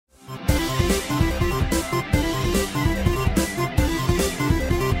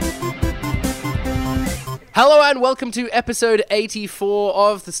Hello and welcome to episode 84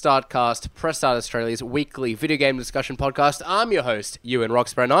 of the Startcast, Press Start Australia's weekly video game discussion podcast. I'm your host, Ewan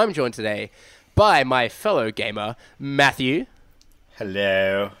Roxburgh, and I'm joined today by my fellow gamer, Matthew.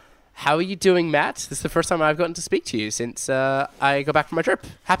 Hello. How are you doing, Matt? This is the first time I've gotten to speak to you since I got back from my trip.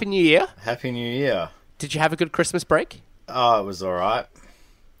 Happy New Year. Happy New Year. Did you have a good Christmas break? Oh, it was alright.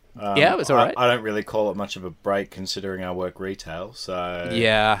 Yeah, it was alright. I don't really call it much of a break considering I work retail, so...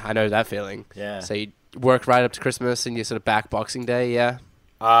 Yeah, I know that feeling. Yeah. So you work right up to Christmas and you're sort of back Boxing Day, yeah?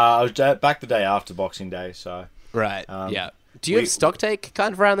 I was back the day after Boxing Day, so... Right, yeah. Do you have stock take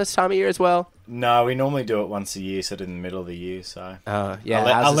kind of around this time of year as well? No, we normally do it once a year, sort of in the middle of the year, so... yeah,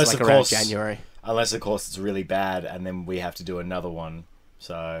 unless, like, around January. Unless, of course, it's really bad, and then we have to do another one.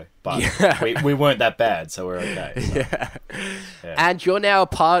 So, but yeah. we weren't that bad, so we're okay. So. Yeah. And you're now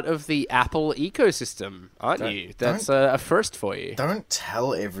part of the Apple ecosystem, aren't you? That's a first for you. Don't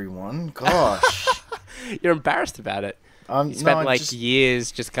tell everyone. Gosh. You're embarrassed about it. You spent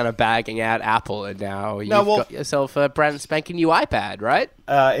years just kind of bagging out Apple, and now you've got yourself a brand spanking new iPad, right?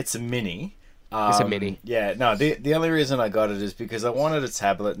 It's a mini. It's a mini. Yeah, no, the only reason I got it is because I wanted a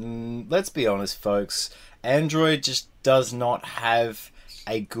tablet, and let's be honest, folks, Android just does not have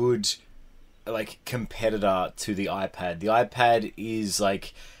a good competitor to the iPad. The iPad is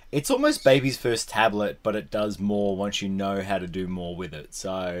it's almost baby's first tablet, but it does more once you know how to do more with it.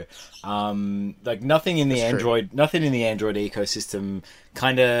 So nothing in the Android ecosystem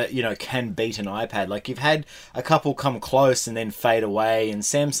kind of can beat an iPad. Like, you've had a couple come close and then fade away, and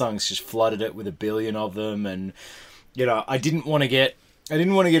Samsung's just flooded it with a billion of them. And I didn't want to get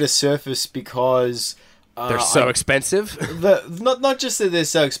a Surface because they're so expensive. Not just that they're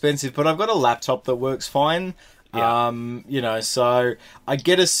so expensive, but I've got a laptop that works fine. Yeah. So I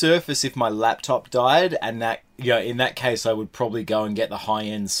get a Surface if my laptop died, and that in that case I would probably go and get the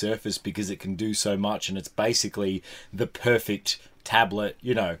high-end Surface because it can do so much, and it's basically the perfect tablet.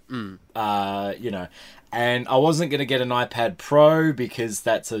 And I wasn't going to get an iPad Pro because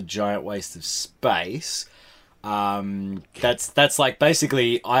that's a giant waste of space. That's like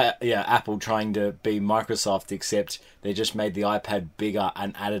basically Apple trying to be Microsoft, except they just made the iPad bigger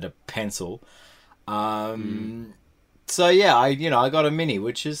and added a pencil. So yeah, I got a mini,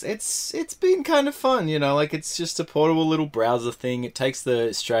 which is it's been kind of fun. It's just a portable little browser thing. It takes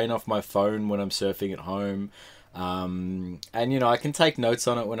the strain off my phone when I'm surfing at home. And I can take notes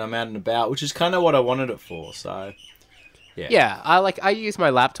on it when I'm out and about, which is kind of what I wanted it for. So yeah, I use my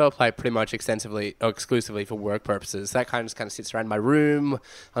laptop pretty much extensively or exclusively for work purposes. That kind of sits around my room,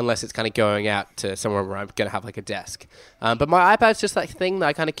 unless it's kind of going out to somewhere where I'm going to have a desk. But my iPad's just that thing that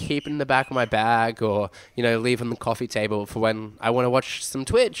I kind of keep in the back of my bag, or leave on the coffee table for when I want to watch some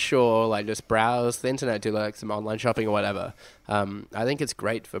Twitch or just browse the internet, do some online shopping or whatever. I think it's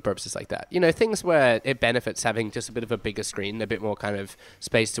great for purposes like that. Things where it benefits having just a bit of a bigger screen, a bit more kind of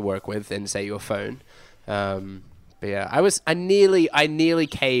space to work with than, say, your phone. But yeah, I nearly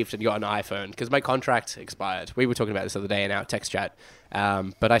caved and got an iPhone because my contract expired. We were talking about this the other day in our text chat.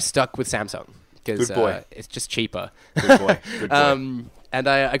 But I stuck with Samsung because it's just cheaper. Good boy. Good boy. And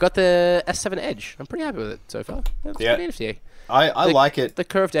I got the S7 Edge. I'm pretty happy with it so far. It's pretty interesting. I like it. The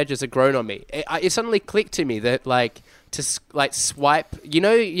curved edges have grown on me. It suddenly clicked to me that to swipe,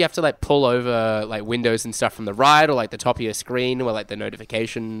 you have to pull over windows and stuff from the right or the top of your screen where the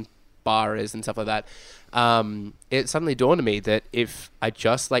notification bar is and stuff like that. It suddenly dawned on me that if I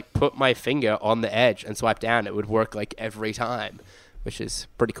just put my finger on the edge and swipe down, it would work every time, which is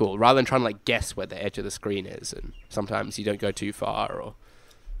pretty cool, rather than trying to guess where the edge of the screen is. And sometimes you don't go too far, or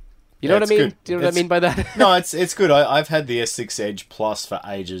you know what I mean? Good. Do you know what I mean by that? No, it's good. I've had the S6 Edge Plus for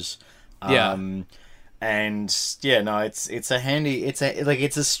ages. And it's a handy. It's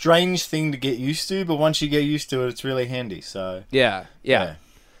a strange thing to get used to, but once you get used to it, it's really handy. So yeah.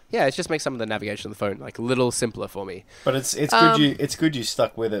 Yeah, it just makes some of the navigation on the phone a little simpler for me. But it's good you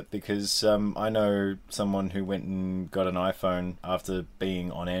stuck with it, because I know someone who went and got an iPhone after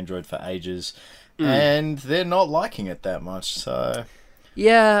being on Android for ages, and they're not liking it that much. So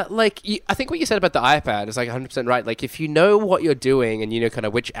yeah, I think what you said about the iPad is 100% right. If you know what you're doing and you know kind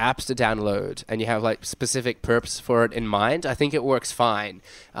of which apps to download and you have specific purpose for it in mind, I think it works fine.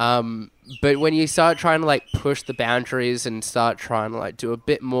 But when you start trying to push the boundaries and start trying to do a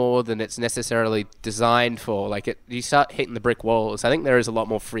bit more than it's necessarily designed for, you start hitting the brick walls. I think there is a lot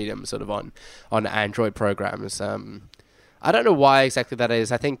more freedom sort of on Android programs. I don't know why exactly that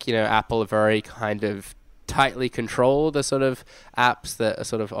is. I think Apple are very kind of tightly control the sort of apps that are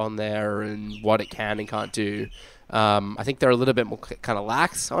sort of on there and what it can and can't do. I think they're a little bit more kind of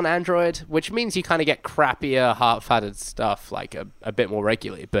lax on Android, which means you kind of get crappier, half-hearted stuff a bit more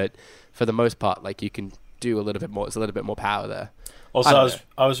regularly. But for the most part, you can do a little bit more. There's a little bit more power there. Also,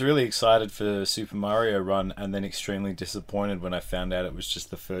 I was really excited for Super Mario Run, and then extremely disappointed when I found out it was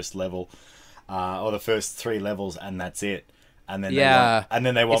just the first level, or the first 3 levels, and that's it. And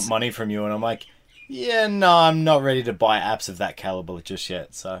then they want money from you, and I'm like, yeah, no, I'm not ready to buy apps of that caliber just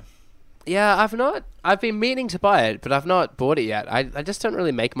yet. So, yeah, I've been meaning to buy it, but I've not bought it yet. I just don't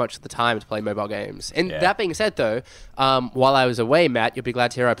really make much of the time to play mobile games. And that being said, though, while I was away, Matt, you'll be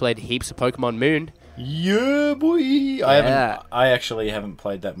glad to hear I played heaps of Pokemon Moon. Yeah, boy. I actually haven't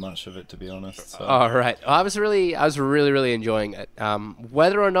played that much of it, to be honest. So. Oh, right. I was really enjoying it.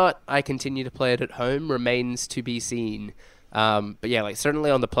 Whether or not I continue to play it at home remains to be seen. But yeah, like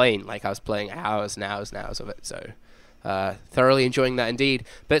certainly on the plane, like I was playing hours and hours and hours of it. So thoroughly enjoying that indeed.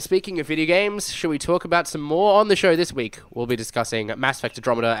 But speaking of video games, should we talk about some more on the show this week? We'll be discussing Mass Effect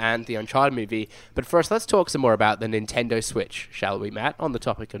Andromeda and the Uncharted movie. But first, let's talk some more about the Nintendo Switch, shall we, Matt? On the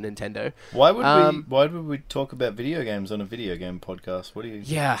topic of Nintendo. Why would we talk about video games on a video game podcast? What do you?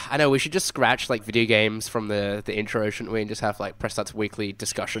 Yeah, I know. We should just scratch like video games from the intro, shouldn't we? And just have like Press Start's weekly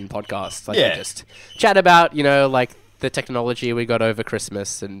discussion podcast. Like, we just chat about like the technology we got over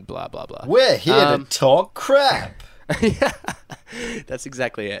Christmas and blah blah blah. We're here to talk crap. Yeah, that's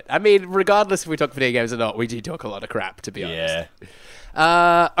exactly it. I mean, regardless if we talk video games or not, we do talk a lot of crap, to be honest.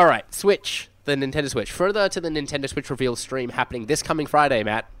 All right, Switch, the Nintendo Switch. Further to the Nintendo Switch reveal stream happening this coming Friday,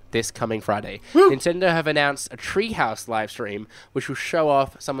 Matt. This coming Friday. Woo! Nintendo have announced a Treehouse live stream, which will show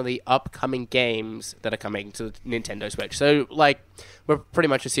off some of the upcoming games that are coming to the Nintendo Switch. So, like, we're pretty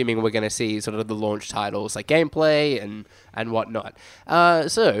much assuming we're going to see sort of the launch titles, like gameplay and whatnot.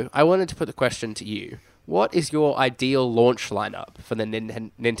 So, I wanted to put the question to you. What is your ideal launch lineup for the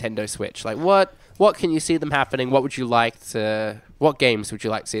Nintendo Switch? Like, what can you see them happening? What games would you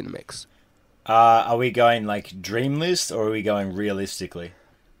like to see in the mix? Are we going, like, dream list, or are we going realistically?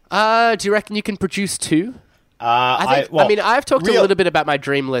 Do you reckon you can produce 2? I've talked a little bit about my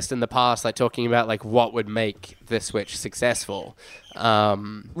dream list in the past, like talking about like what would make the Switch successful.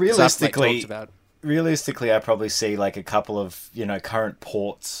 Realistically, I probably see like a couple of current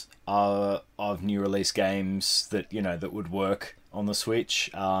ports of new release games that would work on the Switch.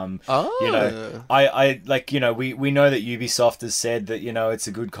 We know that Ubisoft has said that it's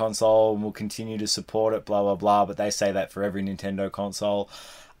a good console and will continue to support it, blah blah blah. But they say that for every Nintendo console.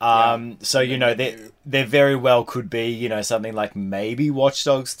 There very well could be something like maybe Watch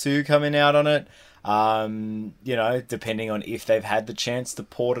Dogs 2 coming out on it. Depending on if they've had the chance to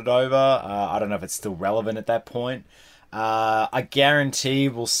port it over. I don't know if it's still relevant at that point. I guarantee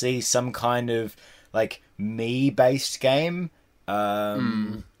we'll see some kind of like Mii-based game.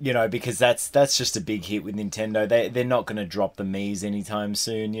 Because that's just a big hit with Nintendo. They're not going to drop the Miis anytime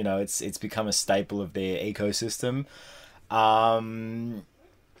soon. It's become a staple of their ecosystem. I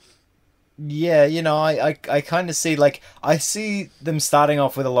kind of see, like, I see them starting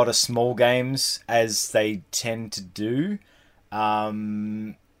off with a lot of small games, as they tend to do.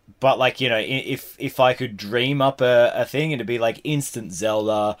 But, like, if I could dream up a thing, it'd be, like, instant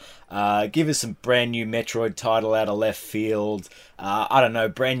Zelda, give us some brand new Metroid title out of left field, I don't know,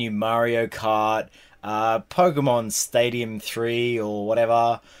 brand new Mario Kart, Pokemon Stadium 3 or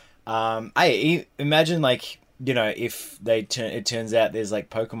whatever. Hey, imagine, like, if it turns out there's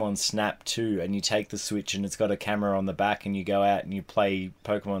like Pokemon Snap 2 and you take the Switch and it's got a camera on the back and you go out and you play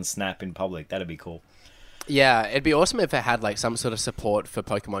Pokemon Snap in public. That'd be cool. Yeah, it'd be awesome if it had like some sort of support for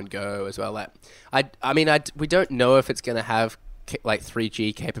Pokemon Go as well. Like, we don't know if it's going to have like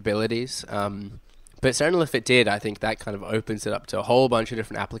 3G capabilities. But certainly if it did, I think that kind of opens it up to a whole bunch of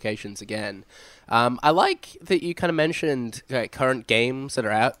different applications again. I like that you kind of mentioned current games that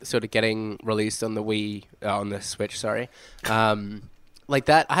are out, sort of getting released on the Switch, sorry. Like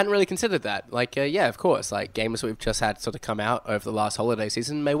that, I hadn't really considered that. Like, of course, like games that we've just had sort of come out over the last holiday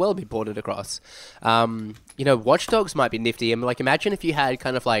season may well be ported across. Watch Dogs might be nifty. And like, imagine if you had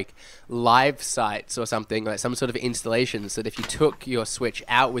kind of like live sites or something, like some sort of installations that if you took your Switch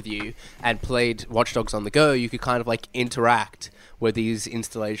out with you and played Watch Dogs on the go, you could kind of like interact with these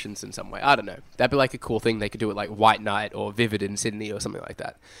installations in some way. I don't know. That'd be like a cool thing they could do at like White Knight or Vivid in Sydney or something like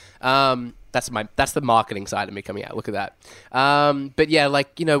that. That's the marketing side of me coming out. Look at that. But yeah,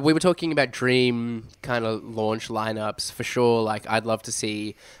 like, we were talking about dream kind of launch lineups for sure. Like, I'd love to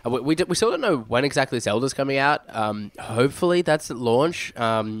see. We still don't know when exactly Zelda's coming out. Hopefully that's at launch.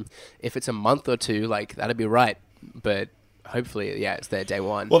 If it's a month or two, like that'd be right. But hopefully, it's there day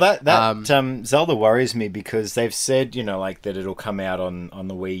one. Well, that Zelda worries me because they've said, like that it'll come out on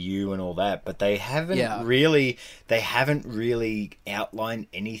the Wii U and all that, but they haven't really outlined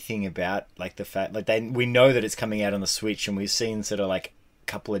anything about like the fact, like we know that it's coming out on the Switch, and we've seen sort of like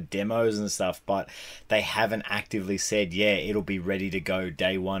couple of demos and stuff, but they haven't actively said, yeah, it'll be ready to go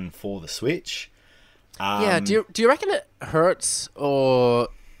day one for the Switch. Yeah, do you reckon it hurts or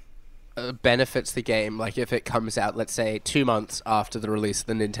benefits the game, like if it comes out, let's say, 2 months after the release of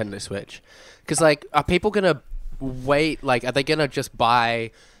the Nintendo Switch? Because, like, are people gonna wait? Like, are they gonna just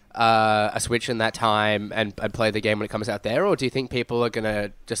buy a Switch in that time and play the game when it comes out there, or do you think people are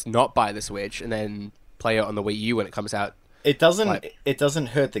gonna just not buy the Switch and then play it on the Wii U when it comes out? It doesn't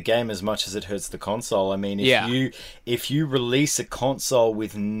hurt the game as much as it hurts the console. I mean, if you release a console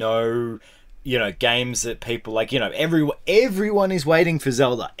with no, games that people like, everyone is waiting for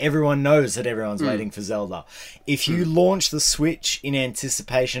Zelda. Everyone knows that everyone's waiting for Zelda. If you launch the Switch in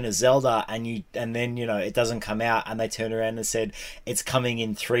anticipation of Zelda and then it doesn't come out, and they turn around and said it's coming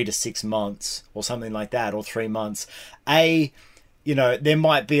in 3 to 6 months or something like that, or 3 months, there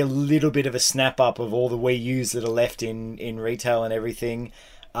might be a little bit of a snap up of all the Wii U's that are left in retail and everything.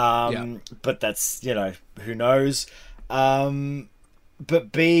 But that's, who knows.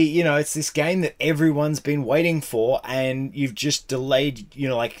 But B, it's this game that everyone's been waiting for, and you've just delayed,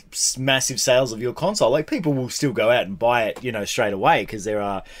 massive sales of your console. Like, people will still go out and buy it, straight away, because there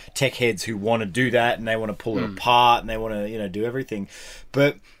are tech heads who want to do that, and they want to pull it apart, and they want to, do everything.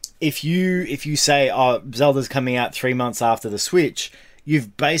 But if you say, oh, Zelda's coming out 3 months after the Switch,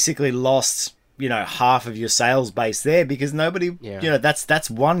 you've basically lost, half of your sales base there, because nobody, that's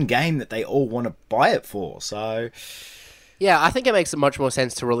one game that they all want to buy it for. So yeah, I think it makes much more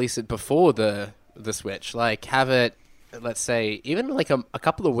sense to release it before the Switch. Like, have it, let's say, even like a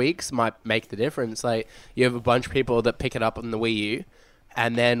couple of weeks might make the difference. Like, you have a bunch of people that pick it up on the Wii U,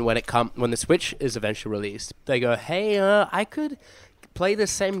 and then when the Switch is eventually released, they go, hey, I could play the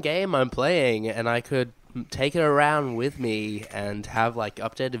same game I'm playing, and I could take it around with me and have like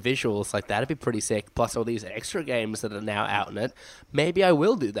updated visuals. Like, that'd be pretty sick, plus all these extra games that are now out in it. Maybe I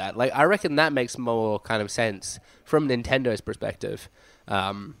will do that. Like, I reckon that makes more kind of sense from Nintendo's perspective,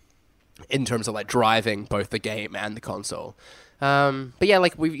 in terms of like driving both the game and the console. But yeah,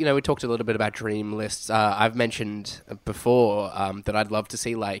 like we talked a little bit about dream lists. I've mentioned before that I'd love to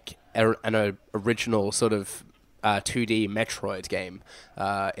see like an original sort of 2D Metroid game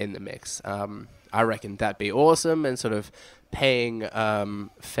in the mix. I reckon that'd be awesome, and sort of paying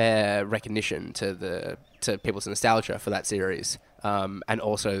fair recognition to people's nostalgia for that series, and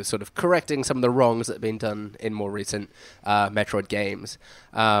also sort of correcting some of the wrongs that have been done in more recent Metroid games.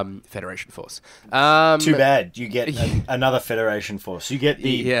 Federation Force. Too bad you get another Federation Force. You get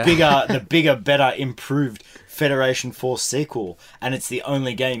the bigger, better, improved Federation Force sequel, and it's the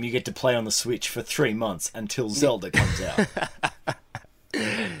only game you get to play on the Switch for 3 months until Zelda comes out.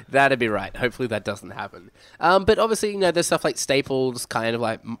 That'd be right. Hopefully that doesn't happen. But obviously, there's stuff like staples, kind of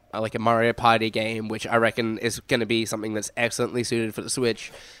like a Mario Party game, which I reckon is going to be something that's excellently suited for the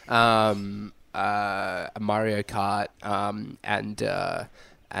Switch. A Mario Kart,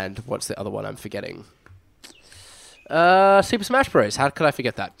 and what's the other one I'm forgetting? Super Smash Bros. How could I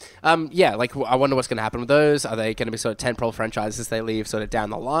forget that? Yeah, like, I wonder what's going to happen with those. Are they going to be sort of tentpole franchises they leave sort of down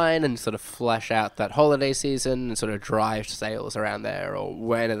the line and sort of flesh out that holiday season and sort of drive sales around there? Or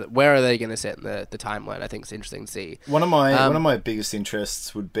where are they going to sit in the timeline? I think it's interesting to see. One of my biggest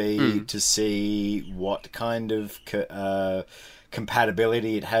interests would be to see what kind of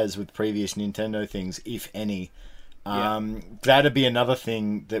compatibility it has with previous Nintendo things, if any. That'd be another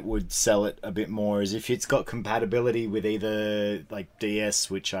thing that would sell it a bit more, is if it's got compatibility with either like DS,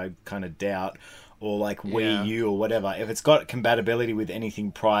 which I kind of doubt, or like Wii U or whatever. If it's got compatibility with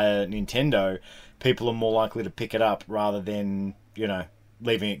anything prior Nintendo, people are more likely to pick it up rather than,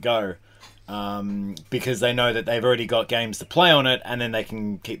 leaving it go. Because they know that they've already got games to play on it, and then they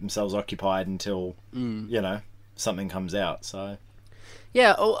can keep themselves occupied until, something comes out. So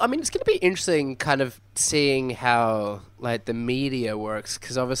yeah, I mean, it's going to be interesting kind of seeing how, like, the media works,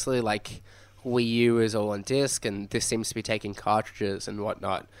 because obviously, like, Wii U is all on disc, and this seems to be taking cartridges and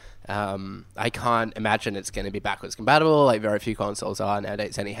whatnot. I can't imagine it's going to be backwards compatible, like very few consoles are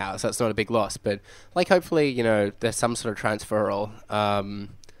nowadays anyhow, so that's not a big loss. But, like, hopefully, there's some sort of transferal.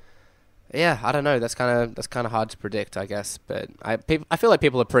 Yeah, I don't know. That's kind of hard to predict, I guess. But I feel like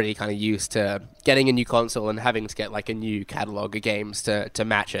people are pretty kind of used to getting a new console and having to get like a new catalog of games to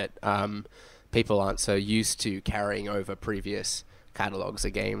match it. People aren't so used to carrying over previous catalogs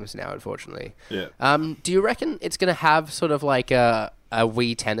of games now, unfortunately. Yeah. Do you reckon it's going to have sort of like a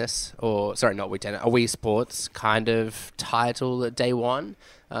Wii Tennis, or sorry, not Wii Tennis, a Wii Sports kind of title at day one?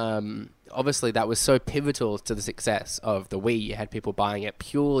 Obviously, that was so pivotal to the success of the Wii. You had people buying it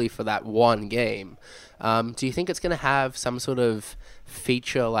purely for that one game. Do you think it's going to have some sort of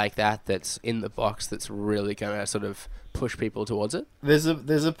feature like that that's in the box that's really going to sort of push people towards it? There's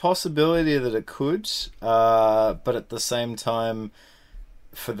a possibility that it could, but at the same time,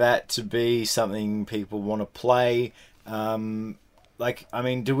 for that to be something people want to play, do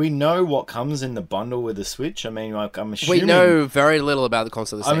we know what comes in the bundle with the Switch? I mean, I'm assuming... We know very little about the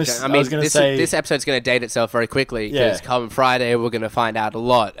console. This episode's going to date itself very quickly, because come Friday, we're going to find out a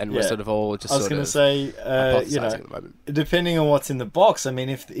lot, and we're sort of all just hypothesizing at the moment. Depending on what's in the box, I mean,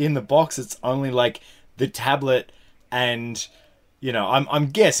 if in the box it's only like the tablet and...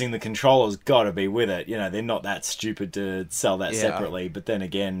 I'm guessing the controller's got to be with it. They're not that stupid to sell that separately. But then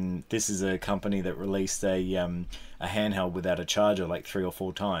again, this is a company that released a handheld without a charger like 3 or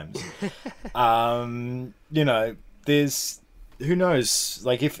 4 times. There's who knows?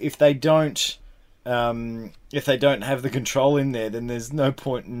 Like if they don't have the control in there, then there's no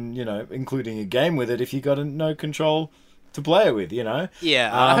point in including a game with it if you got no control to play it with, Yeah,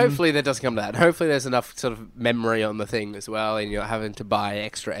 hopefully that doesn't come to that. Hopefully there's enough sort of memory on the thing as well, and you're having to buy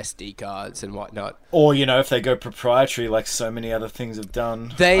extra SD cards and whatnot. Or, if they go proprietary like so many other things have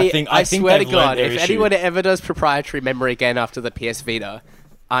done. I swear to God, if anyone ever does proprietary memory again after the PS Vita,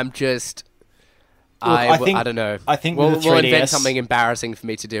 I don't know. I think we'll the 3DS, invent something embarrassing for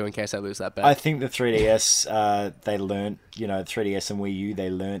me to do in case I lose that bet. I think the 3DS, they learned, 3DS and Wii U, they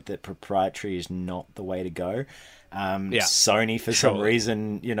learned that proprietary is not the way to go. Sony, for some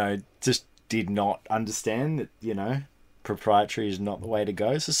reason, just did not understand that, proprietary is not the way to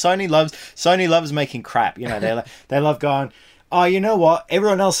go. So Sony loves making crap. They love going, oh, you know what?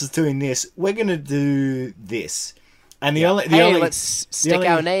 Everyone else is doing this. We're gonna do this. And let's stick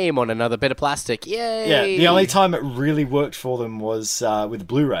our name on another bit of plastic. Yay! Yeah, the only time it really worked for them was with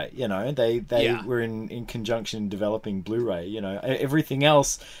Blu-ray. They were in conjunction developing Blu-ray. Everything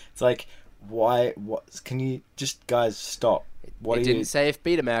else, it's like, why? What? Can you just, guys, stop? It didn't save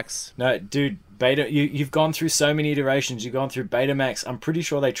Betamax. No, dude, Beta. You've gone through so many iterations. You've gone through Betamax. I'm pretty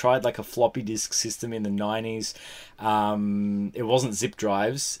sure they tried like a floppy disk system in the 90s. It wasn't zip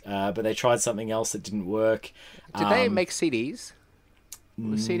drives, but they tried something else that didn't work. Did they make CDs?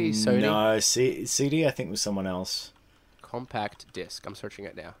 Was CDs Sony? No, CD I think was someone else. Compact disc. I'm searching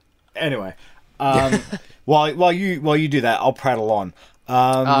it now. Anyway, while you do that, I'll prattle on.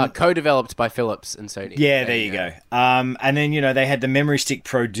 Co-developed by Philips and Sony. Yeah, there you go. And then they had the Memory Stick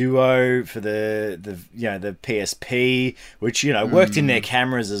Pro Duo for the PSP, which worked in their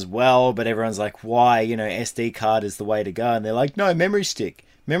cameras as well. But everyone's like, why? SD card is the way to go, and they're like, no, Memory Stick.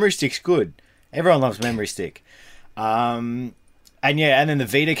 Memory Stick's good. Everyone loves Memory Stick. And then the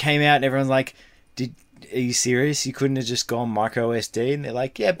Vita came out, and everyone's like, are you serious? You couldn't have just gone micro SD? And they're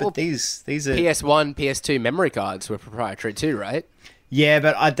like, yeah, but these are PS1, PS2 memory cards were proprietary too, right? Yeah,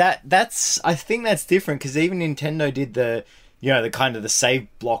 but I think that's different, because even Nintendo did the kind of the save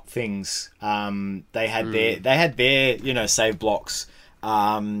block things. They had their save blocks.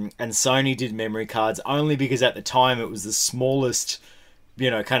 And Sony did memory cards only because at the time it was the smallest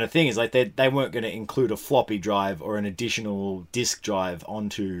kind of thing. Is like they weren't going to include a floppy drive or an additional disk drive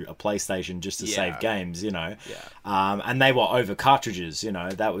onto a PlayStation just to save games, and they were over cartridges,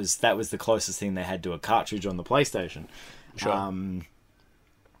 that was the closest thing they had to a cartridge on the PlayStation. Sure.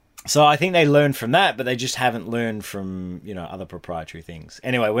 So I think they learned from that, but they just haven't learned from other proprietary things.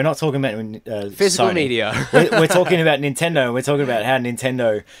 Anyway, we're not talking about physical Sony. media. we're talking about Nintendo, and we're talking about how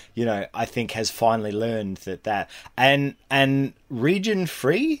Nintendo, I think, has finally learned that and region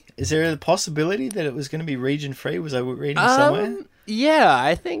free. Is there a possibility that it was going to be region free? Was I reading somewhere? Yeah,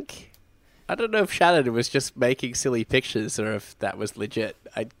 I think. I don't know if Shannon was just making silly pictures or if that was legit.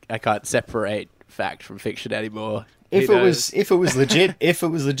 I can't separate fact from fiction anymore. If it was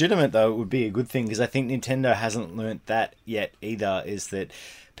legitimate though, it would be a good thing, because I think Nintendo hasn't learnt that yet either. Is that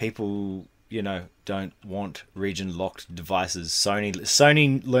people don't want region locked devices.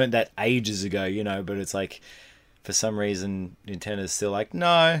 Sony learnt that ages ago, but it's like for some reason Nintendo's still like,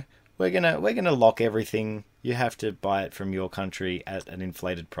 no, we're gonna lock everything. You have to buy it from your country at an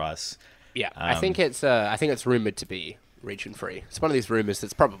inflated price. Yeah, I think it's rumored to be region free. It's one of these rumors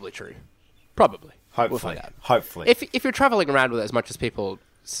that's probably true. Probably. Hopefully. We'll find out. Hopefully. If you're traveling around with it as much as people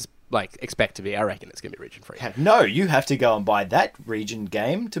expect to be, I reckon it's going to be region free. No, you have to go and buy that region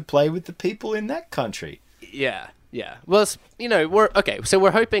game to play with the people in that country. Yeah. Well,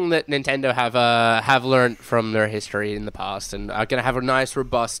 we're hoping that Nintendo have learned from their history in the past and are going to have a nice,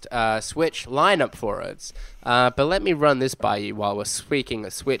 robust Switch lineup for it. But let me run this by you while we're speaking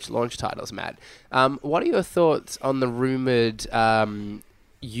of Switch launch titles, Matt. What are your thoughts on the rumored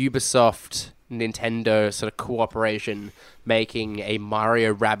Ubisoft Nintendo sort of cooperation making a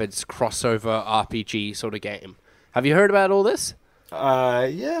Mario Rabbids crossover RPG sort of game? Have you heard about all this?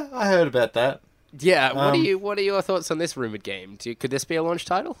 Yeah, I heard about that. Yeah, what are your thoughts on this rumored game? Could this be a launch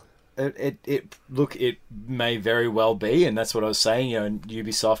title? It may very well be, and that's what I was saying. You know, and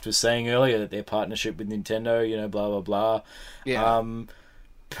Ubisoft was saying earlier that their partnership with Nintendo, you know, blah blah blah. Yeah.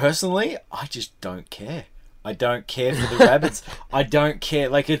 Personally, I just don't care. I don't care for the rabbits. I don't care.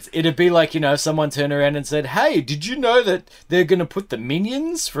 Like it'd be like, you know, if someone turned around and said, "Hey, did you know that they're gonna put the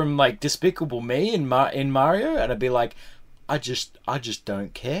minions from like Despicable Me in Mario?" And I'd be like, I just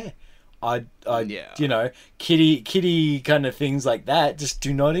don't care. You know, kitty kind of things like that just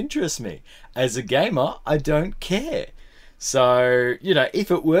do not interest me. As a gamer, I don't care. So, you know,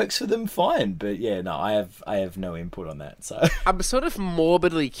 if it works for them, fine. But yeah, no, I have no input on that. So I'm sort of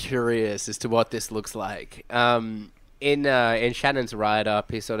morbidly curious as to what this looks like. In Shannon's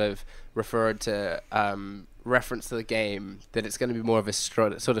write-up, he sort of referred to reference to the game that it's going to be more of a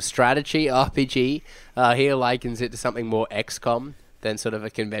sort of strategy RPG. He likens it to something more XCOM than sort of a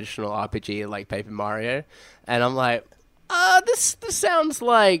conventional RPG like Paper Mario. And I'm like, this sounds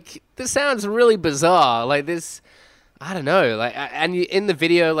really bizarre. Like this, I don't know. Like, and in the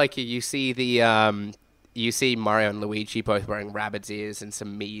video, like you see you see Mario and Luigi both wearing rabbit's ears and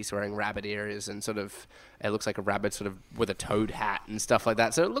some Mii's wearing rabbit ears, and sort of it looks like a rabbit sort of with a toad hat and stuff like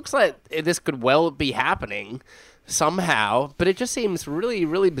that. So it looks like this could well be happening somehow, but it just seems really,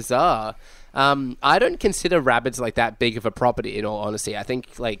 really bizarre. I don't consider rabbits like that big of a property, in all honesty. I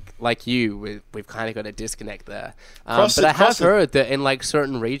think like you, we've kind of got a disconnect there. But I have heard that in like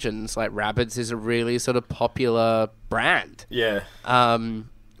certain regions, like rabbits is a really sort of popular brand. yeah.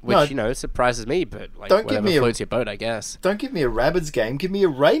 Which, you know, surprises me, but like whatever floats your boat, I guess. Don't give me a Rabbids game. Give me a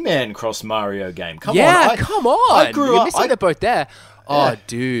Rayman cross Mario game. Come on. Yeah, come on. I grew You're up. missing the boat there. Oh,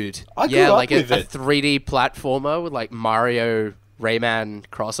 dude. I grew up like with a it. 3D platformer with like Mario Rayman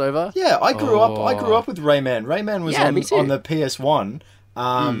crossover. Yeah, I grew up with Rayman. Rayman was me too. on the PS1.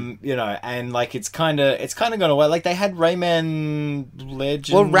 You know, and like it's kind of gone away. Like they had Rayman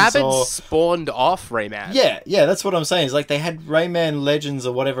Legends. Well, Rabbids spawned off Rayman. Yeah, that's what I'm saying. Is like they had Rayman Legends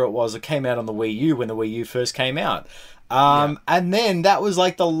or whatever it was. It came out on the Wii U when the Wii U first came out. And then that was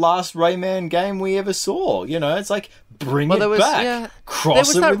like the last Rayman game we ever saw. You know, it's like bring it back. Yeah, there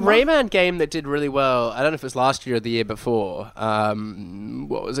was that Rayman game that did really well. I don't know if it was last year or the year before.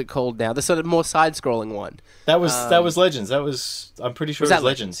 What was it called now? The sort of more side-scrolling one. That was Legends. I'm pretty sure it was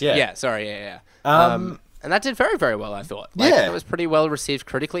Legends. Yeah. Yeah. Sorry. Yeah. And that did very, very well, I thought. Like, yeah. It was pretty well received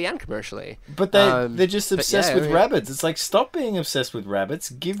critically and commercially. But they're just obsessed with rabbits. It's like, stop being obsessed with rabbits.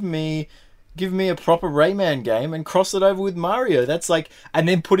 Give me a proper Rayman game and cross it over with Mario. That's like, and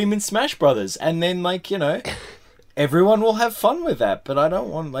then put him in Smash Brothers, and then like, you know, everyone will have fun with that. But I don't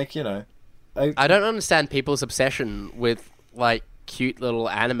want, like, you know, I don't understand people's obsession with like cute little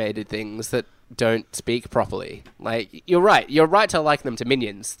animated things that don't speak properly. Like, you're right to like them to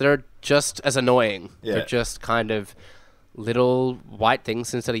minions. They're just as annoying. Yeah. They're just kind of little white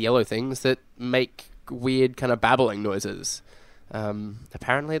things instead of yellow things that make weird kind of babbling noises.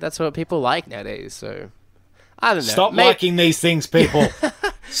 Apparently that's what people like nowadays, so I don't know. Stop liking these things, people.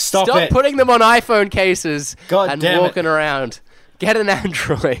 Stop it. Putting them on iPhone cases and walking it. around. Get an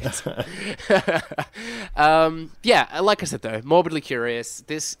Android. Yeah, like I said though, morbidly curious.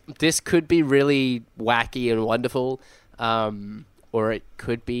 This could be really wacky and wonderful, or it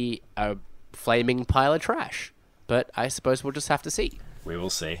could be a flaming pile of trash. But I suppose we'll just have to see. We will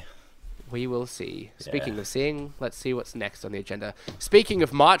see. We will see. Speaking of seeing, let's see what's next on the agenda. Speaking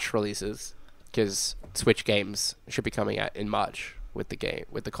of March releases, because Switch games should be coming out in March with the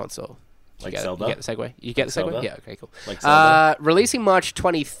console. Like Zelda? You get the segue? You get the segue? Yeah, okay, cool. Like Zelda? Releasing March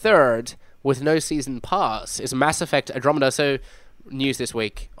 23rd with no season pass is Mass Effect Andromeda. So news this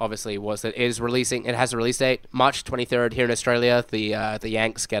week, obviously, was that it has a release date, March 23rd here in Australia. The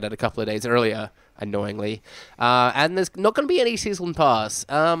Yanks get it a couple of days earlier, annoyingly. And there's not going to be any season pass.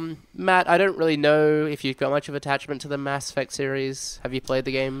 Matt, I don't really know if you've got much of attachment to the Mass Effect series. Have you played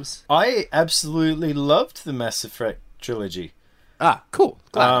the games? I absolutely loved the Mass Effect trilogy. Ah, cool.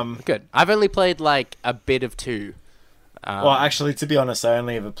 Glad. Good. I've only played like a bit of 2. Well, actually, to be honest, I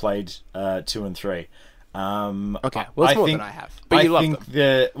only ever played 2 and 3. Okay, well, it's more than I have. But you love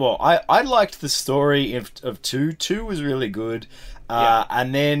them. I liked the story of 2. 2 was really good.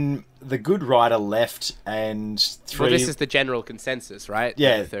 And then the good writer left, and 3... Well, this is the general consensus, right?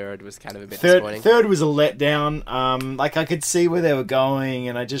 Yeah. The third was kind of a bit disappointing. Third was a letdown. Like, I could see where they were going,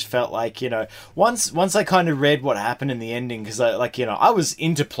 and I just felt like, you know... Once I kind of read what happened in the ending, because, I was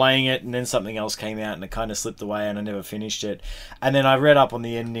into playing it, and then something else came out, and it kind of slipped away, and I never finished it. And then I read up on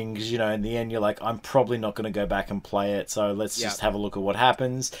the ending, because, you know, in the end, you're like, I'm probably not going to go back and play it, so let's just have a look at what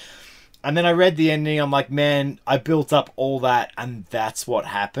happens. And then I read the ending. I'm like, man, I built up all that, and that's what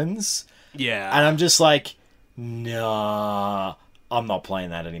happens. Yeah. And I'm just like, nah, I'm not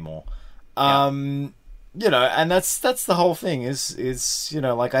playing that anymore. Yeah. And that's the whole thing. Is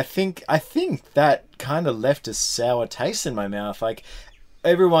like I think that kind of left a sour taste in my mouth. Like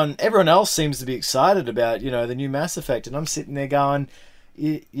everyone else seems to be excited about the new Mass Effect, and I'm sitting there going,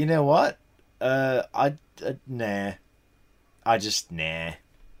 you know what? Nah. I just nah.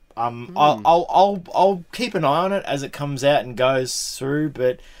 I'll keep an eye on it as it comes out and goes through,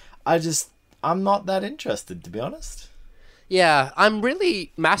 but I'm not that interested, to be honest. Yeah,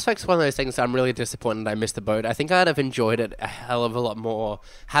 Mass Effect's one of those things that I'm really disappointed I missed the boat. I think I'd have enjoyed it a hell of a lot more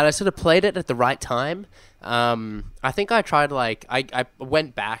had I sort of played it at the right time. I think I tried, I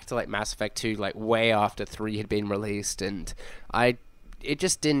went back to, Mass Effect 2, way after 3 had been released, and it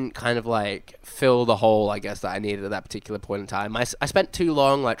just didn't kind of fill the hole, I guess, that I needed at that particular point in time. I spent too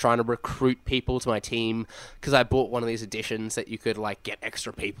long trying to recruit people to my team because I bought one of these editions that you could get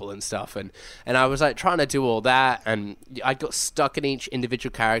extra people and stuff, and I was trying to do all that, and I got stuck in each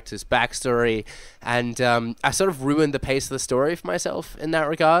individual character's backstory, and I sort of ruined the pace of the story for myself in that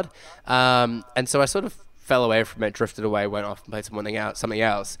regard, and so I sort of fell away from it, drifted away, went off and played something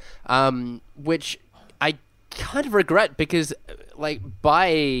else, which I kind of regret because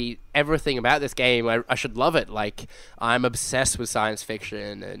by everything about this game I should love it. I'm obsessed with science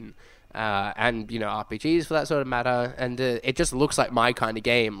fiction and RPGs for that sort of matter, and it just looks like my kind of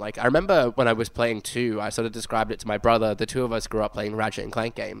game. I remember when I was playing 2, I sort of described it to my brother. The two of us grew up playing Ratchet and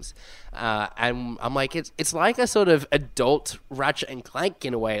Clank games, and I'm like, it's like a sort of adult Ratchet and Clank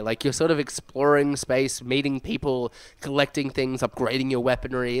in a way. You're sort of exploring space, meeting people, collecting things, upgrading your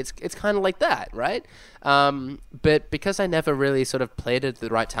weaponry. It's kind of like that, right? But because I never really sort of played it at the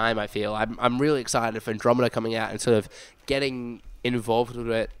right time, I feel I'm really excited for Andromeda coming out and sort of getting involved with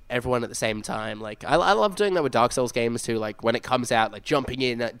it, everyone at the same time. I love doing that with Dark Souls games too, when it comes out, jumping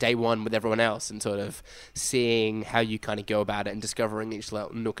in at day one with everyone else and sort of seeing how you kind of go about it and discovering each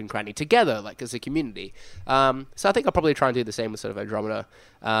little nook and cranny together, as a community. So I think I'll probably try and do the same with sort of Andromeda.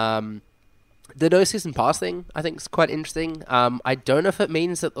 The no season pass thing, I think, is quite interesting. I don't know if it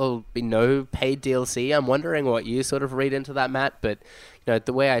means that there'll be no paid DLC. I'm wondering what you sort of read into that, Matt. But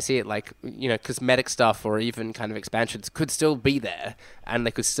the way I see it, cosmetic stuff or even kind of expansions could still be there, and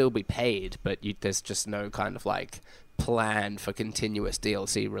they could still be paid. But there's just no kind of plan for continuous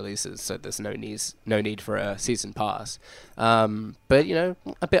DLC releases, so there's no need for a season pass. But a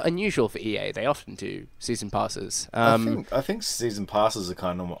bit unusual for EA. They often do season passes. I think season passes are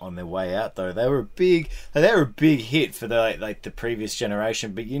kind of on their way out, though. They were a big hit for the previous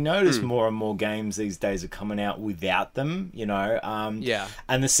generation, but you notice more and more games these days are coming out without them. Yeah.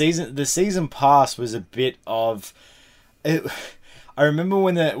 And the season pass was a bit of it. I remember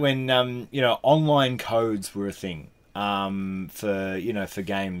when online codes were a thing. For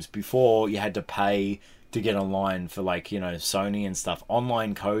games before you had to pay to get online for Sony and stuff.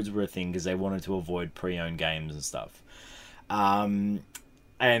 Online codes were a thing because they wanted to avoid pre-owned games and stuff. And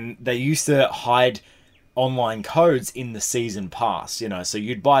they used to hide online codes in the season pass, so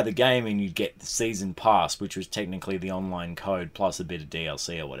you'd buy the game and you'd get the season pass, which was technically the online code plus a bit of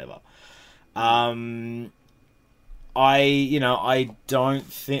DLC or whatever. I don't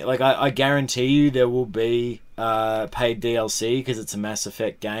think I guarantee you there will be paid DLC because it's a Mass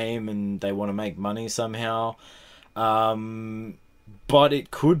Effect game and they want to make money somehow. But it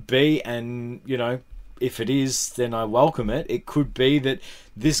could be, and if it is, then I welcome it. It could be that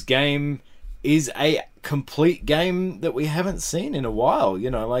this game is a complete game that we haven't seen in a while.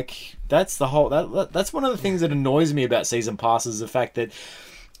 That's the whole that's one of the things that annoys me about season passes, the fact that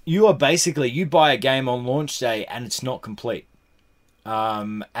you buy a game on launch day and it's not complete.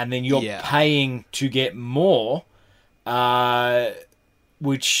 And then you're paying to get more,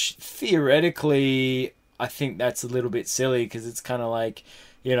 which theoretically I think that's a little bit silly because it's kind of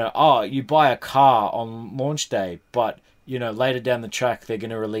you buy a car on launch day, but later down the track they're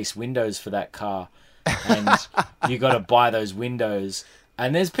going to release windows for that car, and you got to buy those windows,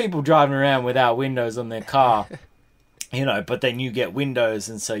 and there's people driving around without windows on their car. But then you get windows,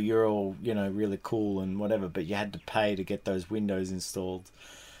 and so you're all, really cool and whatever, but you had to pay to get those windows installed.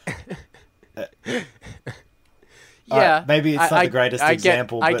 Maybe it's not the greatest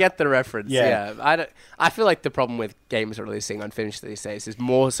example. I get the reference, yeah. I feel like the problem with games releasing unfinished these days is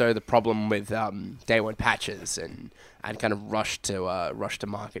more so the problem with day one patches and kind of rush to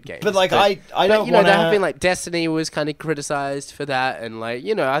market games. But I don't want to... there have been, Destiny was kind of criticized for that, and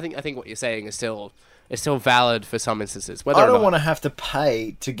I think what you're saying is still... It's still valid for some instances. I don't want to have to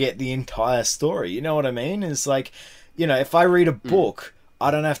pay to get the entire story. You know what I mean? It's if I read a book,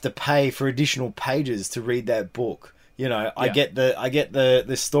 I don't have to pay for additional pages to read that book. You know, I Yeah. get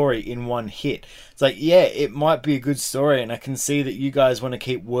the story in one hit. It's like, yeah, it might be a good story, and I can see that you guys want to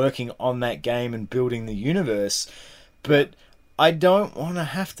keep working on that game and building the universe, but I don't want to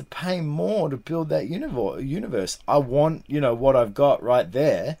have to pay more to build that universe. I want, you know, what I've got right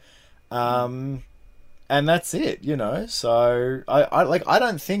there, and that's it. You know, so I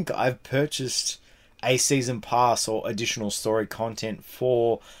don't think I've purchased a season pass or additional story content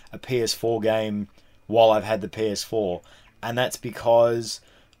for a PS4 game while I've had the PS4, and that's because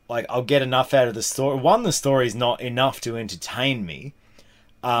like I'll get enough out of the story. One, the story's not enough to entertain me,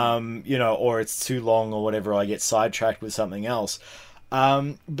 you know, or it's too long or whatever. I get sidetracked with something else.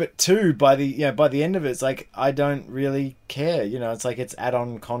 But two, by the end of it, it's like I don't really care. You know, it's like it's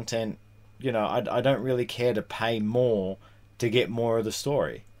add-on content. You know, I don't really care to pay more to get more of the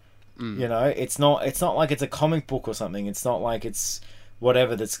story. You know, it's not like it's a comic book or something. It's not like it's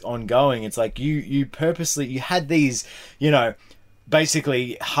whatever that's ongoing. It's like you purposely, you had these, you know,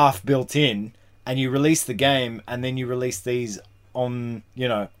 basically half built in, and you release the game, and then you release these on, you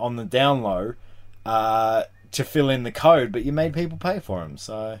know, on the down low, to fill in the code, but you made people pay for them.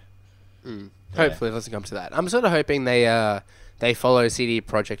 So Hopefully it doesn't come to that. I'm sort of hoping they follow CD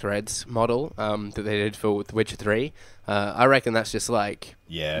Projekt Red's model that they did for The Witcher 3. I reckon that's just like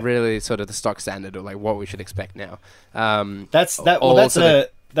really sort of the stock standard, or like what we should expect now. That's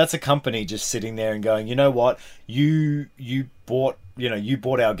a company just sitting there and going, you know what, you bought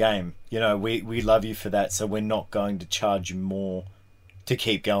our game. You know, we love you for that, so we're not going to charge you more to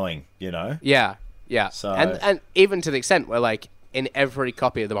keep going. You know. Yeah. So and even to the extent where like in every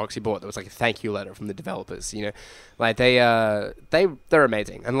copy of the box you bought, there was like a thank you letter from the developers. You know, like they're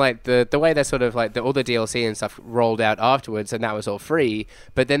amazing, and like the way they sort of like all the DLC and stuff rolled out afterwards, and that was all free.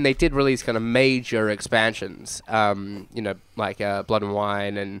 But then they did release kind of major expansions. You know, like Blood and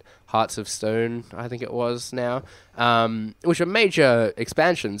Wine and Hearts of Stone, I think it was now, which are major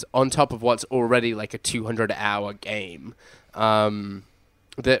expansions on top of what's already like a 200-hour game.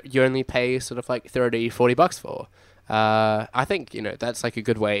 That you only pay sort of like $30-$40 for. I think, you know, that's like a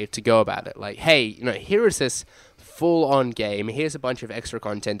good way to go about it. Like, hey, you know, here is this full-on game. Here's a bunch of extra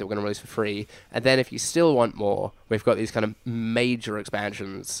content that we're going to release for free. And then if you still want more, we've got these kind of major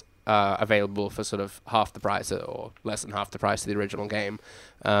expansions available for sort of half the price or less than half the price of the original game.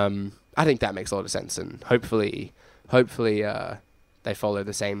 I think that makes a lot of sense. And hopefully they follow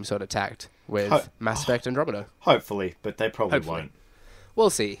the same sort of tact with Mass Effect Andromeda. Hopefully, but they probably won't. We'll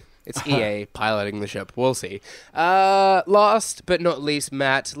see. It's EA piloting the ship. We'll see. Last but not least,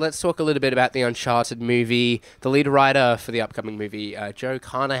 Matt, let's talk a little bit about the Uncharted movie. The lead writer for the upcoming movie, Joe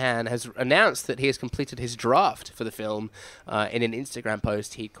Carnahan, has announced that he has completed his draft for the film. In an Instagram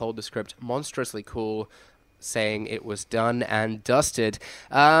post, he called the script monstrously cool, saying it was done and dusted.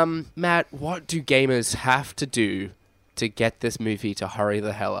 Matt, what do gamers have to do to get this movie to hurry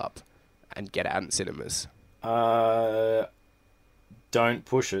the hell up and get out in cinemas? Don't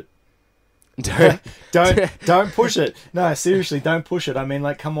push it. Don't push it. No, seriously, don't push it. I mean,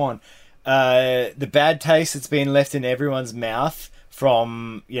 like, come on. The bad taste that's been left in everyone's mouth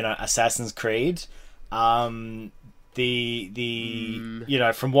from, you know, Assassin's Creed. You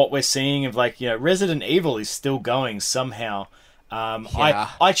know, from what we're seeing of, like, you know, Resident Evil is still going somehow.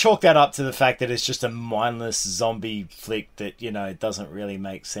 I chalk that up to the fact that it's just a mindless zombie flick that, you know, doesn't really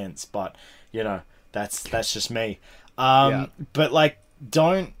make sense. But, you know, that's just me. But like,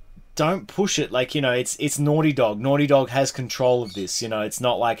 don't push it. Like, you know, it's Naughty Dog. Naughty Dog has control of this. You know, it's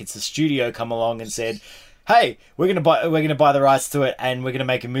not like it's a studio come along and said, "Hey, we're gonna buy the rights to it and we're gonna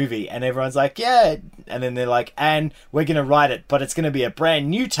make a movie," and everyone's like, "Yeah," and then they're like, "And we're gonna write it, but it's gonna be a brand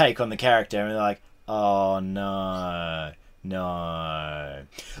new take on the character," and they're like, "Oh no."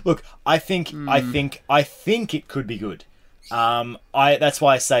 Look, I think it could be good. That's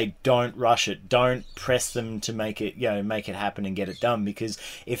why I say don't rush it. Don't press them to make it happen and get it done, because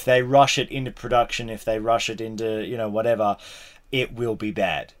if they rush it into production, if they rush it into, you know, whatever, it will be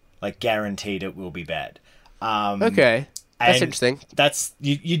bad. Like, guaranteed it will be bad. Okay. That's interesting. That's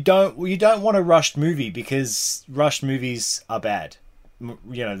you don't want a rushed movie, because rushed movies are bad.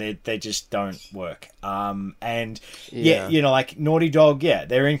 You know, they just don't work. You know, like Naughty Dog,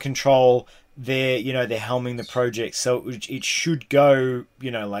 they're in control. They're helming the project, so it should go,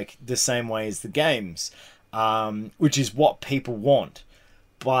 you know, like the same way as the games, which is what people want.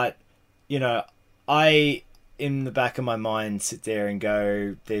 But, you know, I, in the back of my mind, sit there and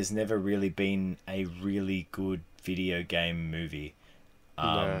go, there's never really been a really good video game movie.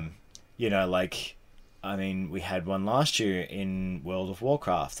 You know, like, I mean, we had one last year in World of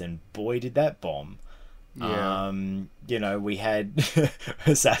Warcraft, and boy, did that bomb. Yeah. You know, we had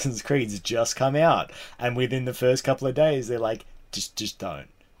Assassin's Creed's just come out, and within the first couple of days, they're like, just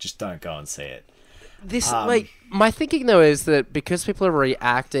don't go and see it. This, my thinking though is that because people are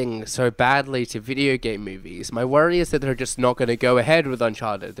reacting so badly to video game movies, my worry is that they're just not going to go ahead with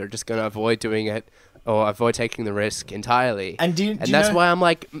Uncharted. They're just going to avoid doing it or avoid taking the risk entirely. And that's why I'm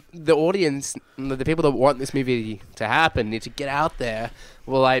like, the audience, the people that want this movie to happen need to get out there.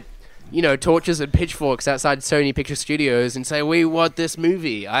 Well, like, you know, torches and pitchforks outside Sony Picture Studios and say, we want this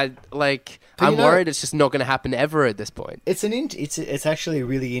movie. I'm worried it's just not going to happen ever at this point. It's actually a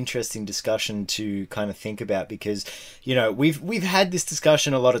really interesting discussion to kind of think about, because, you know, we've had this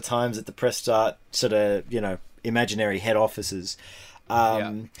discussion a lot of times at the Press Start sort of, you know, imaginary head offices,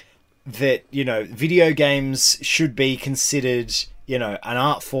 that, you know, video games should be considered, you know, an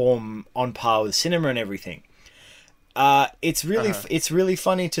art form on par with cinema and everything. It's really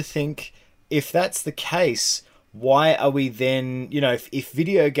funny to think, if that's the case, why are we then, you know, if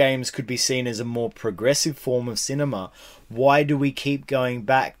video games could be seen as a more progressive form of cinema, why do we keep going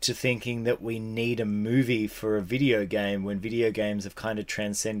back to thinking that we need a movie for a video game when video games have kind of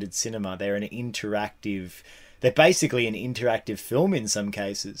transcended cinema? They're basically an interactive film in some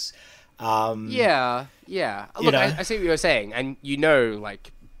cases. Yeah. Look, I see what you're saying, and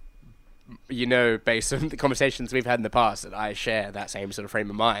based on the conversations we've had in the past, that I share that same sort of frame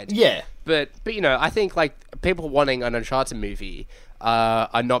of mind. Yeah. But you know, I think like people wanting an Uncharted movie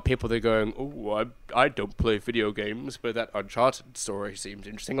are not people that are going, oh, I don't play video games, but that Uncharted story seems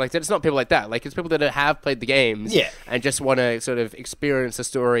interesting. Like, it's not people like that. Like, it's people that have played the games and just want to sort of experience the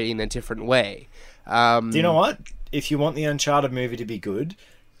story in a different way. Do you know what? If you want the Uncharted movie to be good,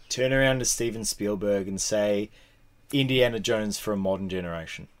 turn around to Steven Spielberg and say, Indiana Jones for a modern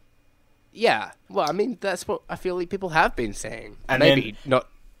generation. Yeah, well, I mean, that's what I feel like people have been saying. And maybe not,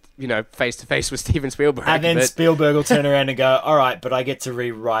 you know, face-to-face with Steven Spielberg. And then Spielberg will turn around and go, all right, but I get to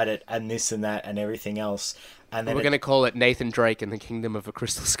rewrite it and this and that and everything else. And then we're going to call it Nathan Drake and the Kingdom of a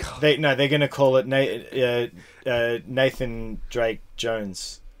Crystal Skull. They're going to call it Nathan Drake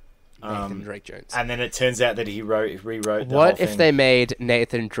Jones. Nathan Drake Jones. And then it turns out that he rewrote the whole thing. What if they made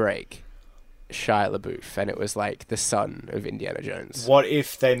Nathan Drake Shia LaBeouf and it was like the son of Indiana Jones? What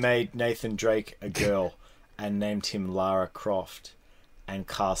if they made Nathan Drake a girl and named him Lara Croft and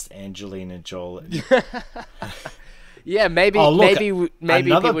cast Angelina Jolie? Yeah, maybe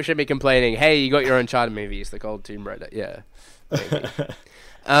people should be complaining, hey, you got your Uncharted movie, it's the cold Tomb Raider. Yeah. Maybe.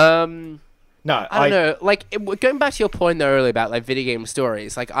 No, I don't know. Like, going back to your point though earlier about like video game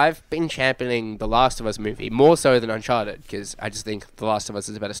stories, like I've been championing the Last of Us movie more so than Uncharted because I just think the Last of Us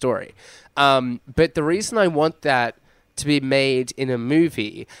is a better story. But the reason I want that to be made in a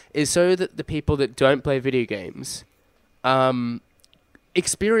movie is so that the people that don't play video games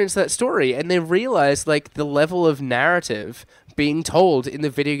experience that story and they realize like the level of narrative being told in the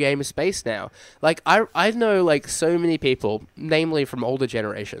video game space now. Like I know like so many people, namely from older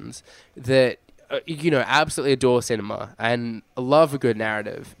generations, that absolutely adore cinema and love a good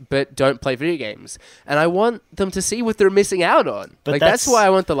narrative, but don't play video games. And I want them to see what they're missing out on. But like that's why I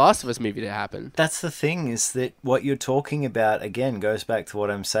want the Last of Us movie to happen. That's the thing, is that what you're talking about again goes back to what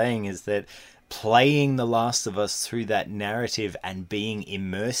I'm saying, is that playing The Last of Us through that narrative and being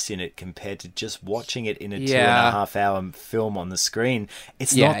immersed in it compared to just watching it in a 2.5 hour film on the screen,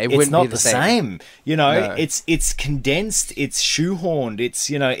 it's not the same. You know, no. It's condensed, it's shoehorned,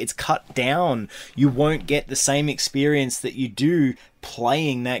 it's cut down. You won't get the same experience that you do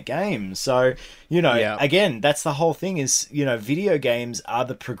playing that game. So, again, that's the whole thing is, video games are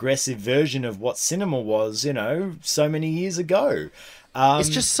the progressive version of what cinema was, so many years ago. It's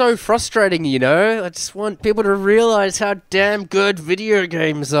just so frustrating, I just want people to realize how damn good video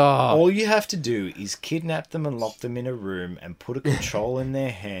games are. All you have to do is kidnap them and lock them in a room and put a control in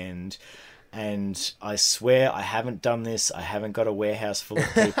their hand. And I swear I haven't done this. I haven't got a warehouse full of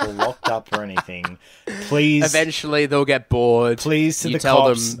people locked up or anything. Please. Eventually they'll get bored. Please, you tell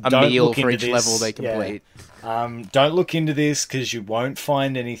cops, them a meal for each level they complete. Yeah. Don't look into this because you won't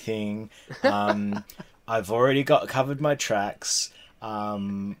find anything. I've already covered my tracks.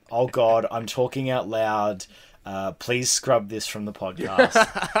 Oh God, I'm talking out loud. Please scrub this from the podcast.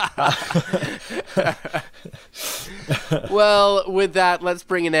 Well, with that, let's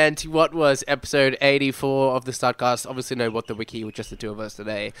bring an end to what was episode 84 of the Startcast. Obviously, no What the Wiki with just the two of us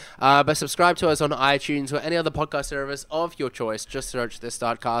today. But subscribe to us on iTunes or any other podcast service of your choice. Just search the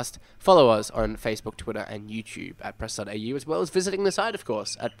Startcast. Follow us on Facebook, Twitter, and YouTube at press.au, as well as visiting the site, of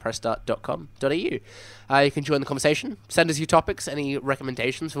course, at press.com.au. You can join the conversation. Send us your topics, any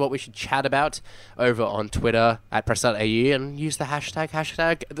recommendations for what we should chat about over on Twitter. Twitter at press.au and use the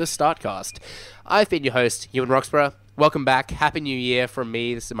hashtag the StartCast. I've been your host, Ewan Roxburgh. Welcome back. Happy New Year from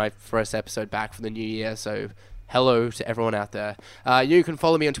me. This is my first episode back for the new year, so hello to everyone out there. You can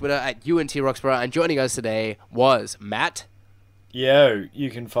follow me on Twitter at UNTRoxburgh, and joining us today was Matt. Yo, you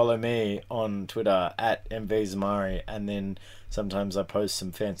can follow me on Twitter at MVZamari, and then sometimes I post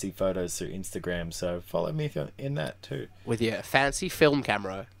some fancy photos through Instagram, so follow me in that too. With your fancy film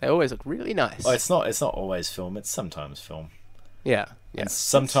camera. They always look really nice. Oh, it's not always film, it's sometimes film. Yeah. And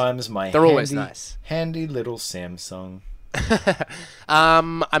sometimes they're always nice. Handy little Samsung.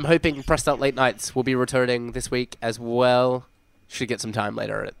 I'm hoping Pressed Out Late Nights will be returning this week as well. Should get some time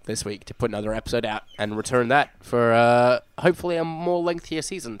later this week to put another episode out and return that for hopefully a more lengthier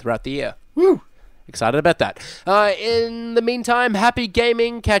season throughout the year. Woo! Excited about that. In the meantime, happy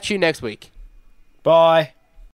gaming. Catch you next week. Bye.